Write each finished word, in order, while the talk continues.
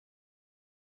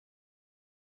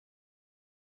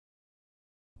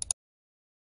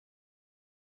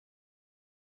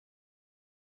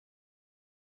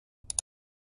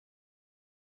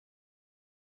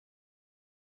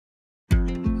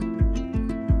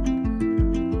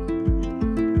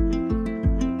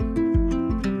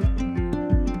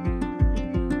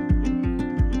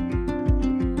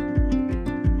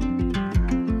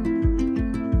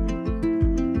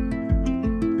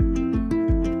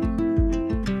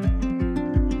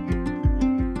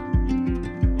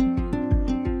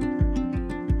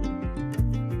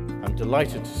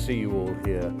delighted to see you all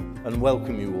here and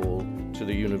welcome you all to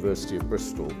the University of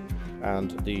Bristol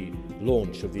and the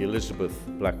launch of the Elizabeth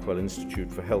Blackwell Institute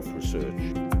for Health Research.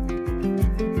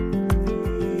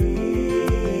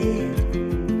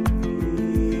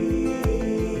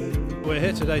 We're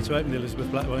here today to open the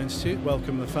Elizabeth Blackwell Institute,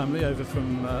 welcome the family over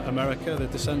from America, the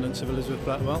descendants of Elizabeth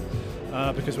Blackwell,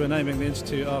 because we're naming the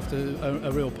institute after a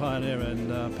real pioneer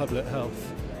in public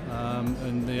health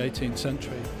in the 18th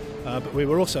century. But we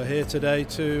were also here today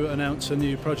to announce a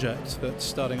new project that's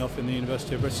starting off in the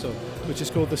University of Bristol, which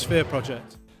is called the Sphere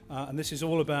Project. And this is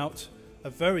all about a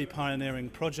very pioneering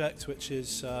project which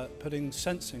is putting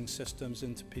sensing systems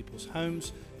into people's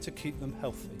homes to keep them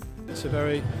healthy. It's a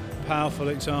very powerful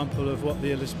example of what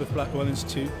the Elizabeth Blackwell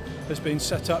Institute has been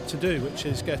set up to do, which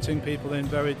is getting people in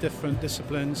very different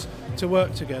disciplines to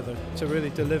work together to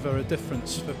really deliver a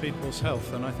difference for people's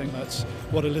health. And I think that's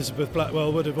what Elizabeth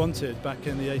Blackwell would have wanted back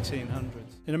in the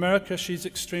 1800s. In America, she's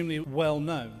extremely well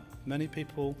known. Many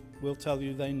people will tell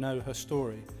you they know her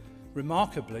story.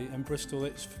 Remarkably, in Bristol,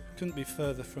 it couldn't be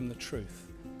further from the truth.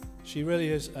 She really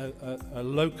is a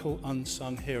local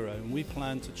unsung hero, and we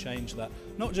plan to change that,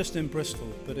 not just in Bristol,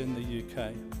 but in the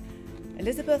UK.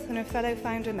 Elizabeth and her fellow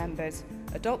founder members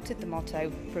adopted the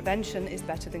motto, "Prevention is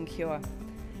better than cure,"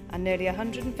 and nearly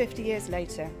 150 years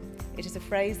later, it is a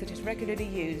phrase that is regularly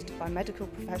used by medical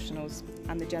professionals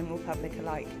and the general public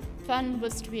alike. Fund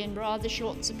was to be in rather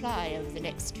short supply over the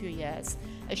next 2 years,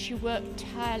 as she worked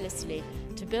tirelessly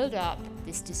to build up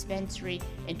this dispensary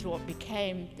into what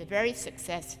became the very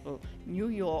successful New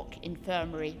York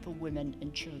Infirmary for Women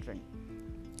and Children.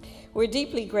 We're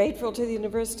deeply grateful to the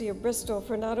University of Bristol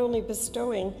for not only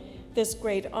bestowing this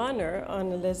great honour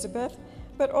on Elizabeth,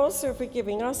 but also for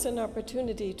giving us an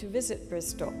opportunity to visit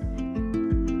Bristol.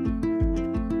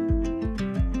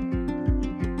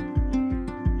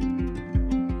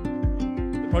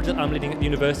 The project I'm leading at the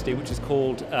university, which is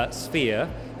called Sphere,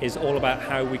 is all about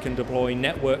how we can deploy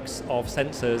networks of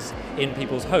sensors in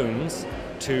people's homes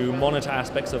to monitor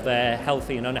aspects of their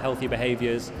healthy and unhealthy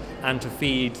behaviours and to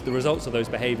feed the results of those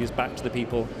behaviours back to the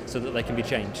people so that they can be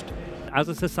changed. As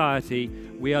a society,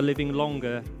 we are living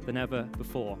longer than ever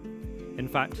before. In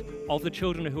fact, of the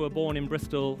children who are born in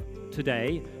Bristol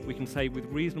today, we can say with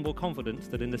reasonable confidence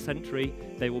that in a century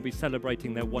they will be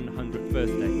celebrating their 100th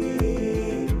birthday.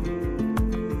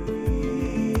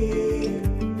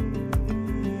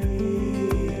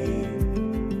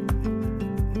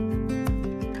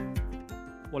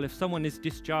 Well, if someone is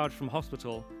discharged from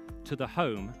hospital to the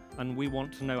home and we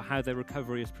want to know how their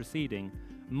recovery is proceeding,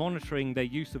 monitoring their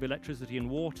use of electricity and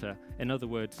water, in other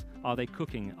words, are they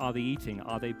cooking, are they eating,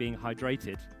 are they being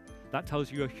hydrated, that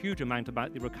tells you a huge amount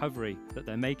about the recovery that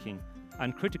they're making.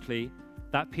 And critically,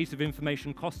 that piece of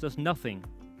information costs us nothing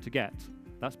to get.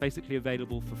 That's basically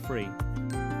available for free.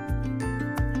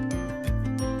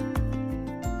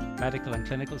 Medical and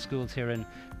clinical schools here in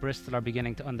Bristol are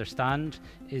beginning to understand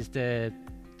is the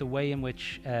way in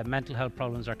which mental health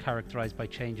problems are characterised by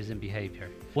changes in behaviour.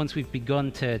 Once we've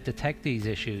begun to detect these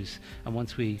issues and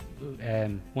once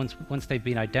they've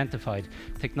been identified,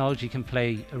 technology can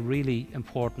play a really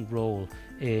important role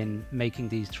in making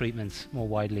these treatments more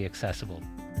widely accessible.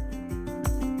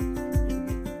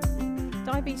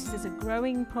 Diabetes is a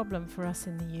growing problem for us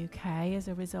in the UK as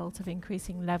a result of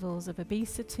increasing levels of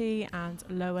obesity and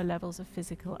lower levels of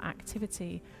physical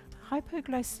activity.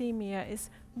 Hypoglycemia is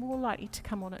more likely to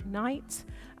come on at night,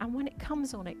 and when it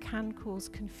comes on it can cause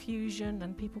confusion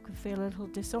and people can feel a little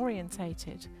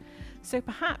disorientated. So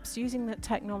perhaps using the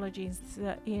technologies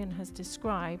that Ian has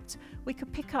described, we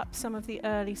could pick up some of the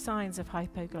early signs of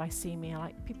hypoglycemia,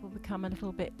 like people become a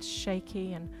little bit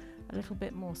shaky and a little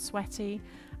bit more sweaty,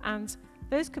 and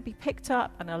those could be picked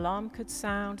up, an alarm could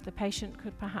sound, the patient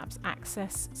could perhaps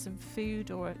access some food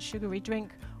or a sugary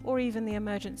drink, or even the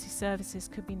emergency services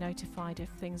could be notified if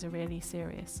things are really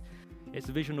serious. It's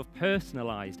a vision of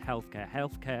personalised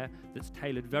healthcare that's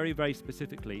tailored very, very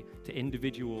specifically to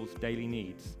individuals' daily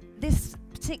needs. This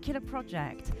particular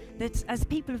project that, as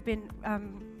people have been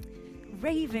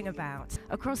raving about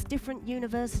across different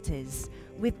universities,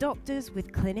 with doctors,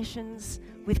 with clinicians,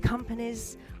 with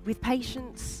companies, with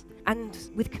patients, and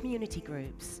with community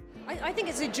groups. I think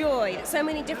it's a joy that so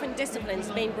many different disciplines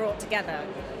are being brought together.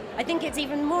 I think it's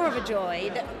even more of a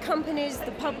joy that companies,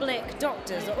 the public,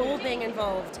 doctors are all being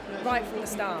involved right from the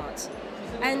start.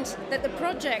 And that the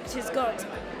project has got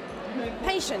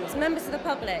patients, members of the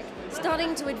public,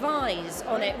 starting to advise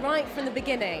on it right from the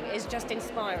beginning is just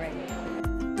inspiring.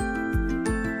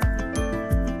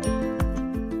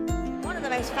 One of the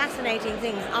most fascinating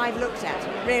things I've looked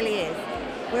at really is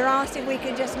we're asked if we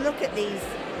can just look at these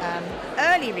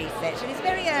early research, and it's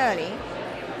very early,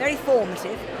 very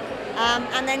formative,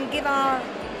 and then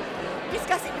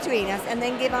discuss it between us, and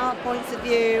then give our points of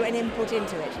view and input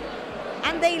into it.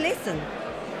 And they listen,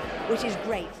 which is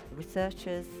great.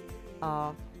 Researchers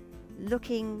are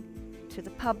looking to the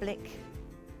public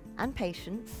and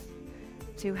patients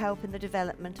to help in the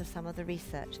development of some of the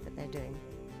research that they're doing.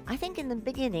 I think in the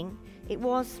beginning it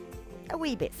was a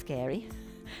wee bit scary.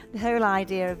 The whole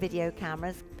idea of video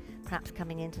cameras perhaps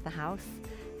coming into the house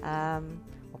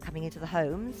or coming into the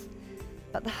homes.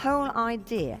 But the whole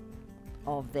idea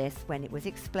of this, when it was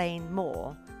explained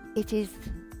more, it is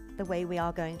the way we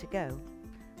are going to go.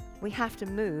 We have to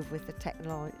move with the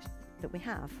technology that we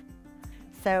have.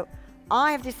 So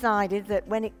I have decided that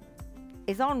when it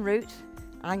is en route,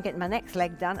 I'm getting my next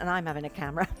leg done and I'm having a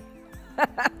camera.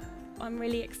 I'm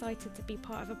really excited to be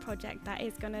part of a project that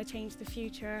is going to change the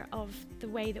future of the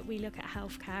way that we look at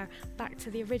healthcare back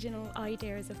to the original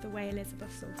ideas of the way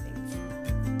Elizabeth saw things.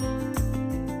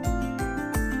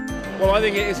 Well, I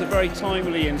think it is a very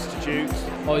timely institute.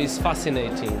 Oh, it's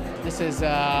fascinating. This is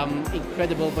an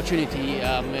incredible opportunity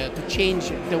to change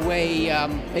the way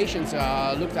patients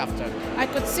are looked after. I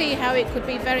could see how it could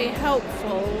be very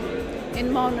helpful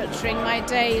in monitoring my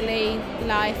daily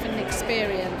life and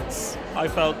experience. I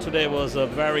felt today was a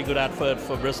very good effort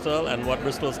for Bristol and what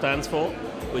Bristol stands for,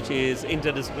 which is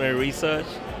interdisciplinary research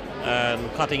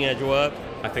and cutting-edge work.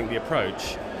 I think the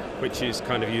approach, which is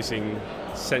kind of using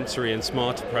sensory and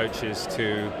smart approaches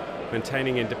to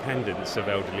maintaining independence of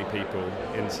elderly people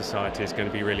in society, is going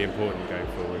to be really important going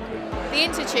forward. The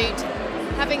Institute,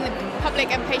 having the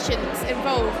public and patients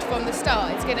involved from the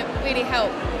start, is going to really help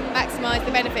maximise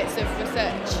the benefits of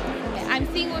research. I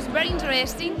think it was very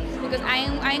interesting because I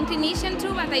am clinician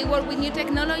too, but I work with new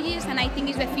technologies and I think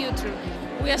it's the future.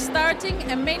 We are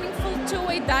starting a meaningful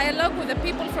two-way dialogue with the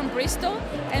people from Bristol,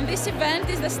 and this event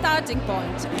is the starting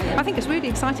point. I think it's really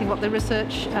exciting what the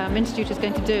Research Institute is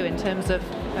going to do in terms of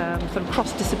sort of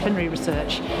cross-disciplinary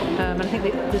research, and I think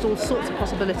that there's all sorts of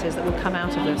possibilities that will come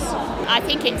out of this. I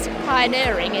think it's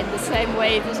pioneering in the same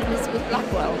way that Elizabeth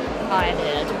Blackwell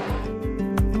pioneered.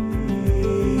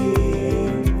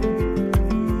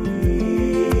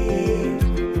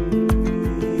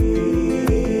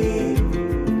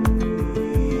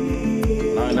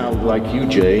 Like you,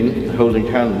 Jane, holding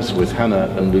hands with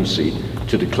Hannah and Lucy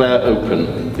to declare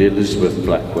open the Elizabeth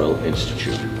Blackwell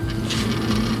Institute.